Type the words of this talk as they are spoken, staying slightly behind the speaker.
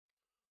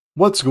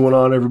What's going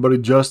on, everybody?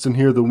 Justin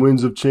here. The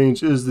Winds of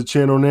Change is the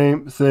channel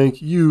name.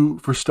 Thank you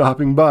for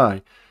stopping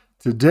by.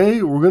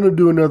 Today, we're going to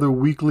do another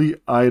weekly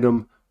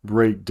item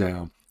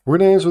breakdown. We're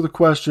going to answer the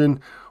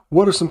question,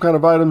 what are some kind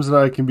of items that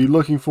I can be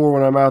looking for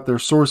when I'm out there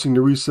sourcing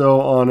to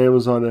resell on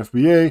Amazon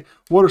FBA?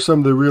 What are some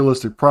of the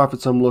realistic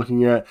profits I'm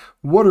looking at?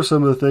 What are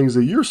some of the things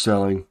that you're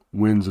selling,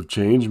 Winds of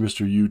Change,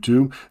 Mr.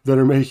 YouTube, that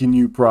are making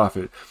you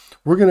profit?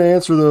 We're going to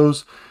answer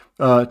those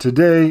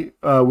today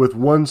with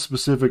one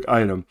specific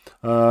item.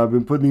 I've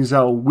been putting these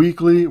out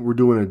weekly. We're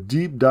doing a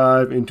deep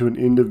dive into an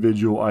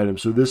individual item.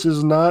 So this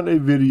is not a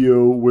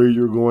video where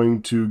you're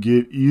going to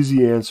get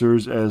easy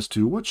answers as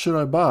to what should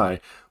I buy?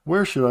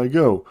 Where should I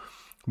go?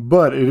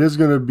 But it is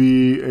going to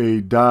be a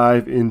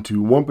dive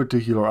into one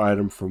particular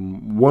item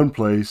from one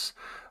place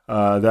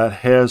that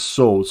has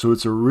sold. So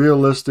it's a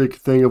realistic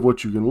thing of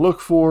what you can look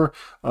for.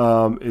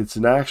 It's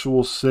an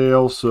actual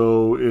sale,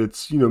 so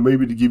it's,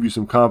 maybe to give you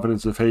some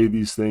confidence of, hey,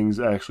 these things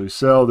actually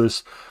sell.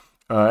 This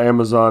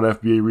Amazon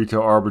FBA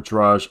retail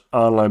arbitrage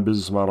online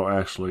business model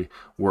actually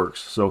works.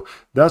 So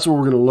that's what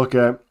we're going to look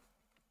at.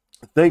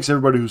 Thanks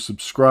everybody who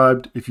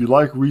subscribed. If you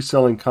like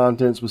reselling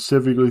content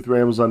specifically through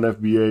Amazon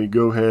FBA,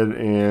 go ahead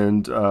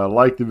and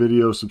like the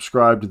video,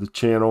 subscribe to the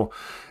channel,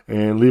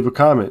 and leave a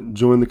comment.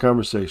 Join the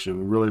conversation.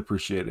 We really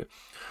appreciate it.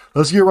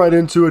 Let's get right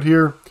into it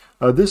here.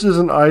 This is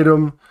an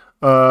item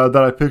that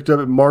I picked up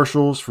at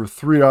Marshall's for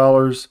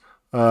 $3.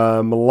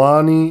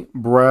 Milani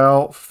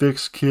Brow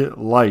Fix Kit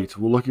Light.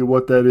 We'll look at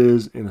what that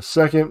is in a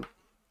second.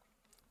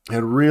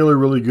 Had really,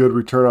 really good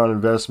return on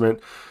investment,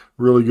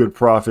 really good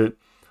profit.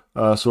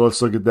 So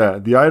let's look at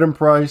that. The item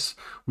price,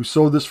 we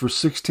sold this for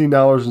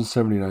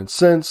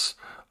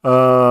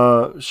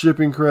 $16.79.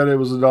 Shipping credit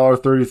was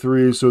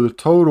 $1.33. So the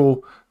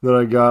total that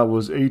I got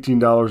was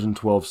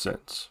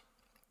 $18.12.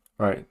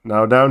 All right,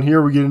 now down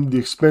here we get into the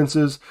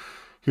expenses.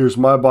 Here's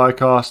my buy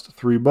cost,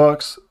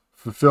 $3.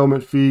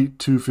 Fulfillment fee,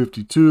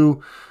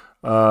 $2.52.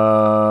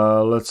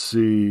 Let's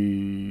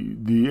see.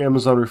 The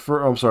Amazon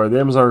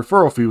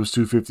referral fee was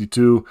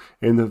 $2.52,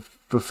 and the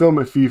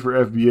fulfillment fee for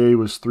FBA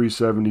was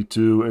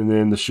 $3.72, and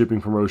then the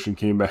shipping promotion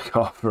came back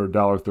off for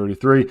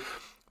 $1.33,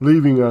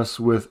 leaving us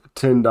with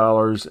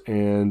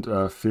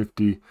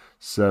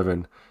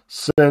 $10.57.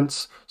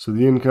 So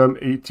the income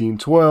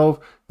 $18.12,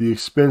 the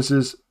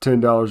expenses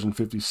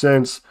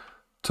 $10.50,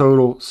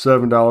 total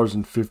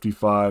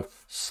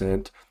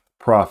 $7.55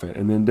 profit.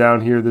 And then down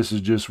here, this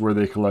is just where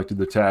they collected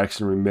the tax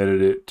and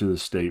remitted it to the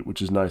state,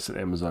 which is nice that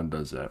Amazon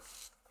does that.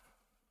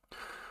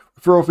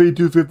 Referral fee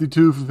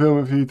 $2.52,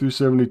 fulfillment fee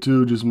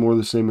 $3.72, just more of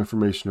the same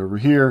information over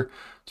here.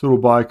 Total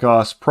buy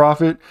cost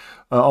profit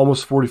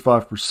almost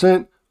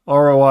 45%.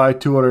 ROI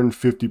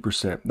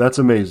 250%. That's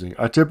amazing.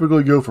 I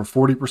typically go for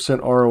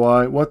 40%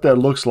 ROI. What that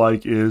looks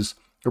like is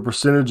a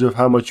percentage of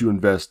how much you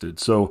invested.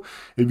 So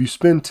if you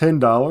spend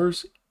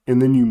 $10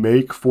 and then you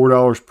make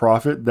 $4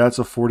 profit, that's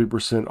a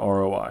 40%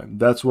 ROI.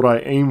 That's what I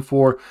aim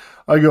for.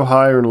 I go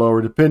higher and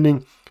lower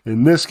depending.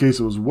 In this case,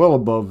 it was well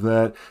above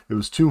that. It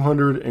was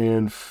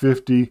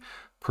 250%.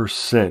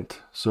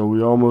 So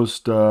we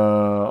almost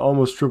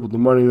tripled the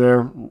money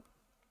there.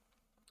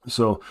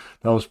 So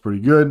that was pretty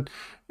good.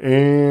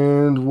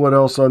 And what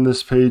else on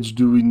this page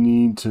do we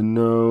need to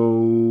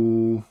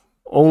know?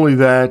 Only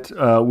that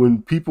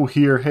when people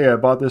hear, hey, I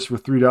bought this for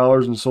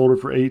 $3 and sold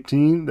it for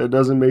 $18, that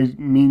doesn't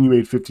mean you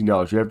made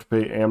 $15. You have to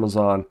pay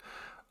Amazon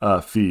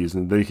fees,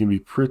 and they can be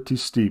pretty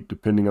steep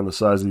depending on the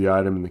size of the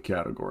item and the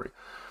category.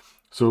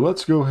 So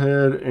let's go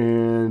ahead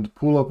and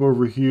pull up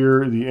over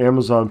here the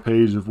Amazon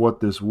page of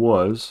what this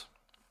was.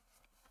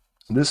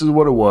 This is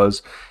what it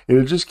was, and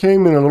it just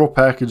came in a little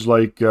package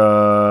like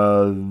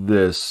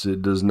this.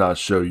 It does not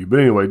show you,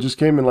 but anyway, it just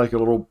came in like a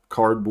little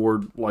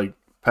cardboard like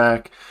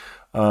pack.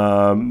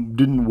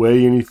 Didn't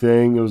weigh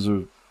anything. It was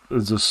a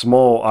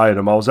small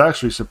item. I was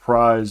actually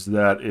surprised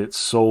that it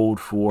sold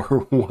for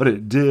what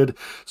it did.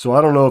 So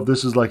I don't know if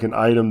this is like an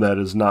item that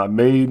is not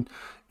made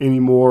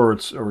anymore,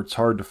 or it's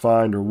hard to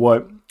find, or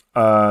what.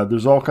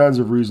 There's all kinds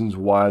of reasons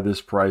why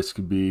this price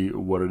could be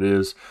what it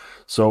is.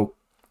 So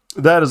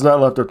that is not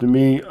left up to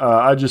me.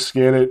 I just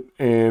scanned it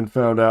and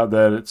found out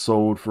that it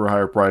sold for a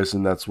higher price,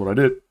 and that's what I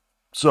did.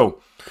 So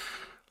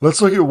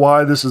let's look at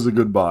why this is a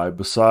good buy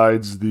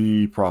besides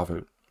the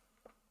profit.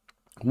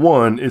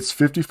 One, it's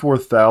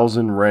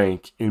 54,000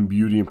 rank in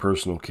beauty and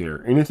personal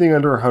care. Anything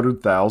under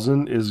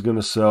 100,000 is going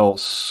to sell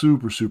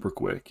super, super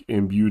quick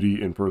in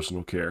beauty and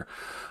personal care.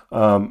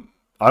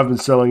 I've been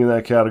selling in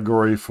that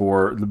category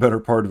for the better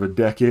part of a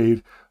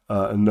decade.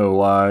 No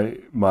lie,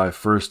 my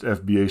first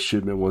FBA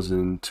shipment was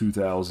in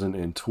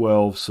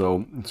 2012,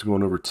 so it's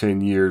going over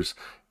 10 years.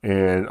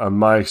 And on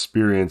my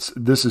experience,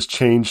 this has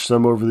changed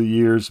some over the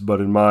years,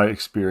 but in my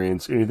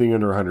experience, anything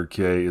under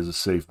 100K is a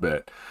safe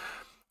bet.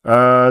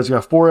 It's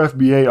got 4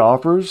 FBA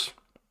offers.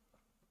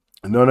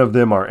 None of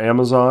them are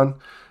Amazon.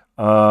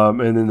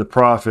 And then the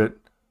profit,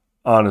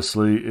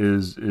 honestly,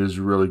 is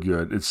really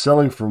good. It's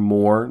selling for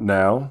more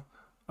now.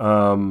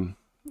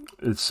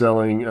 It's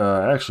selling,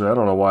 actually, I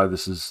don't know why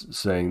this is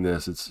saying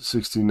this. It's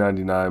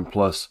 $16.99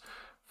 plus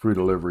free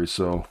delivery,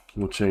 so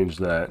we'll change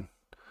that.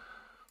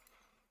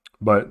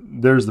 But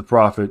there's the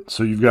profit.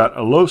 So you've got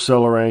a low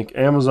seller rank,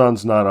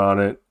 Amazon's not on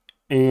it,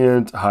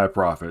 and high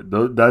profit.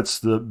 That's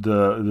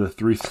the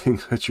three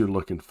things that you're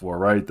looking for,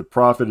 right? The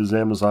profit, is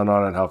Amazon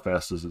on it, how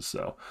fast does it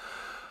sell?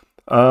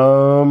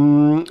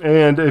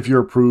 And if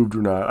you're approved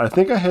or not. I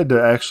think I had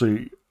to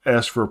actually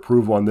ask for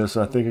approval on this,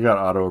 and I think I got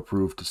auto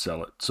approved to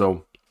sell it.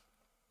 So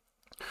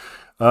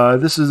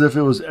this is if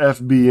it was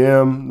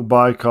FBM, the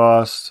buy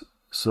cost.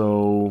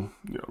 So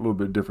a little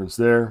bit of difference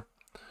there.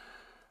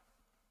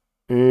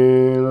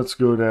 And let's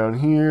go down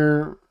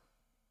here.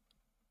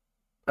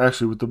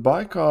 Actually, with the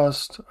buy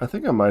cost, I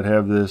think I might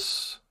have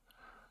this.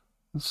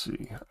 Let's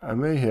see. I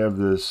may have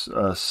this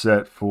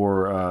set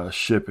for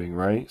shipping,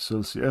 right? So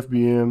let's see.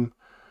 FBM,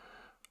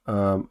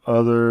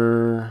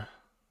 other.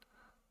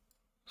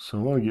 So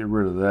I want to get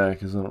rid of that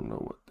because I don't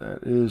know what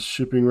that is.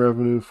 Shipping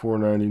revenue,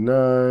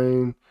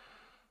 $4.99.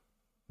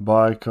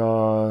 Buy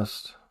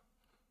cost,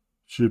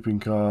 shipping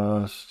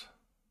cost.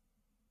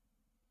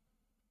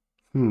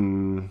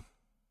 Wonder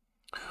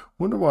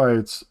why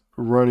it's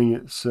running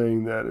it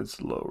saying that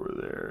it's lower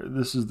there.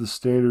 This is the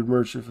standard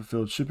merchant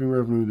fulfilled shipping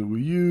revenue that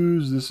we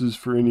use. This is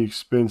for any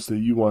expense that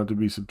you want to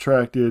be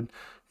subtracted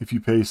if you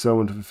pay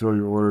someone to fulfill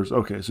your orders.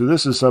 Okay, so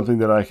this is something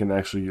that I can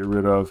actually get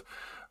rid of.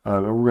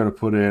 And we're going to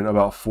put in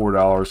about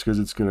 $4 because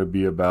it's going to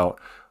be about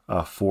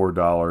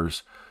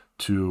 $4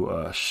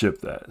 to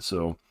ship that.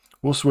 So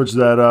we'll switch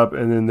that up,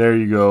 and then there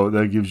you go.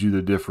 That gives you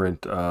the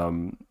different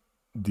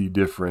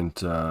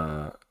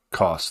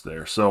costs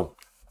there. So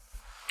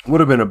would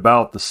have been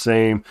about the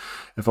same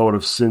if I would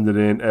have sent it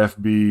in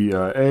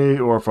FBA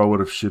or if I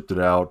would have shipped it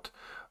out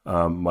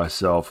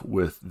myself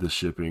with the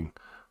shipping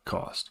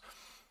cost.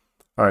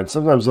 All right,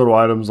 sometimes little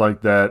items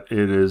like that,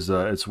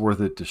 it's worth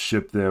it to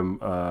ship them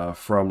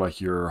from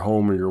like your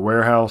home or your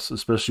warehouse,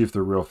 especially if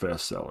they're real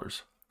fast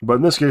sellers. But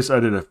in this case, I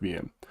did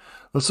FBM.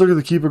 Let's look at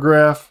the keeper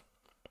graph.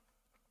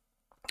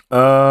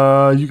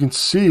 You can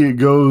see it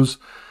goes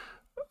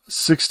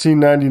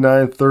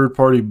 $16.99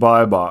 third-party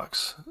buy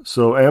box.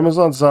 So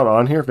Amazon's not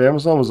on here. If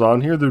Amazon was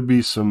on here, there'd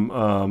be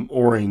some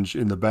orange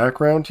in the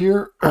background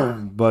here,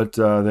 but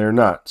they're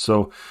not.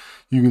 So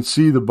you can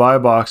see the buy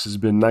box has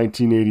been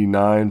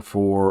 $19.89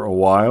 for a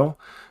while,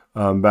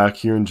 back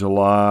here in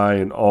July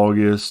and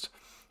August,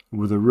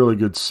 with a really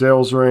good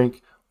sales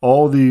rank.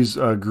 All these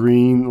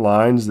green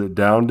lines that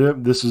down dip,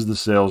 this is the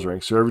sales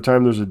rank. So every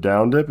time there's a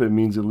down dip, it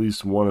means at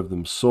least one of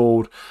them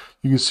sold.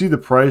 You can see the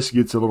price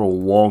gets a little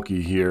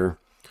wonky here.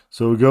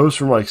 So it goes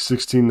from like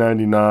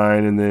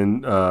 $16.99 and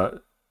then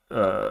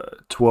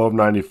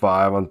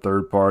 $12.95 on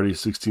third party,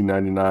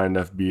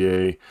 $16.99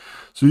 FBA.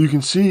 So you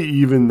can see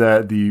even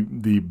that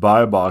the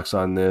buy box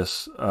on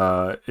this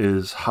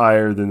is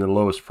higher than the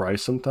lowest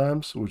price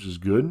sometimes, which is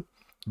good.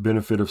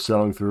 Benefit of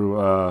selling through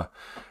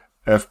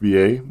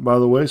FBA, by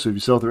the way. So if you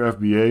sell through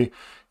FBA,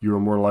 you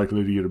are more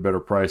likely to get a better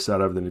price out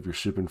of it than if you're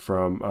shipping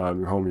from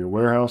your home or your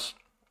warehouse.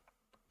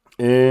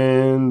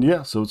 And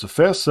yeah, so it's a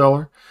fast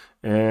seller,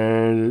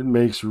 and it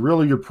makes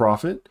really good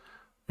profit,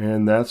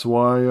 and that's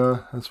why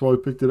we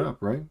picked it up,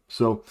 right?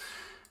 So,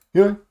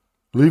 yeah,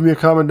 leave me a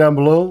comment down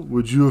below.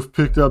 Would you have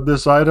picked up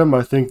this item?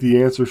 I think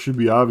the answer should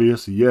be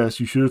obvious. Yes,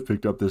 you should have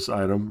picked up this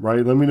item,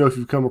 right? Let me know if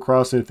you've come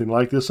across anything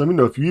like this. Let me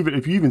know if you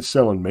even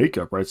sell in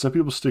makeup, right? Some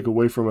people stick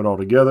away from it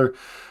altogether.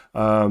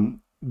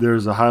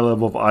 There's a high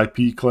level of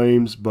IP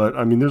claims, but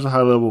I mean, there's a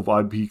high level of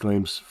IP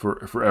claims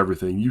for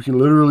everything. You can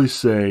literally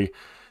say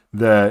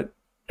that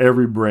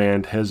every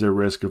brand has a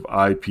risk of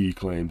IP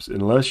claims.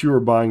 Unless you are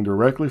buying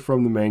directly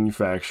from the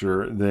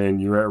manufacturer, then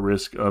you're at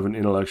risk of an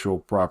intellectual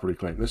property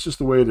claim. That's just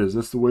the way it is.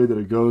 That's the way that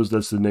it goes.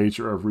 That's the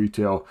nature of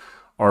retail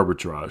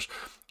arbitrage.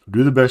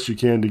 Do the best you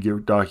can to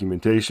get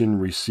documentation,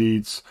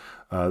 receipts,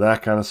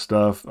 that kind of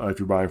stuff. If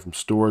you're buying from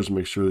stores,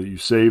 make sure that you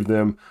save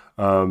them.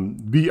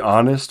 Be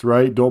honest,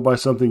 right? Don't buy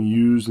something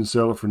used and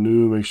sell it for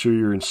new. Make sure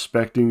you're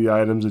inspecting the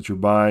items that you're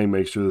buying.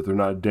 Make sure that they're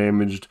not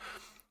damaged.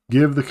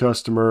 Give the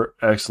customer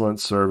excellent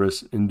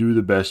service and do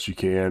the best you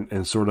can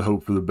and sort of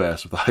hope for the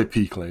best with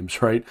IP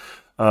claims, right?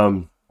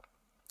 I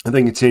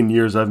think in 10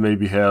 years, I've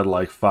maybe had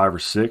like 5 or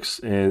 6,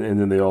 and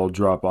then they all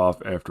drop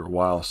off after a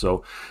while.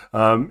 So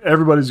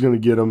everybody's going to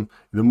get them.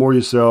 The more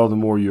you sell, the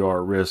more you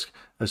are at risk.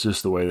 That's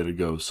just the way that it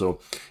goes. So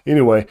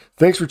anyway,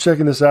 thanks for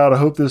checking this out. I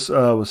hope this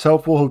was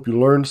helpful. Hope you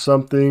learned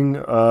something.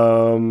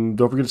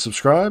 Don't forget to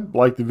subscribe,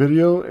 like the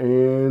video,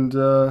 and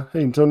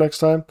hey, until next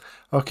time,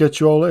 I'll catch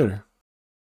you all later.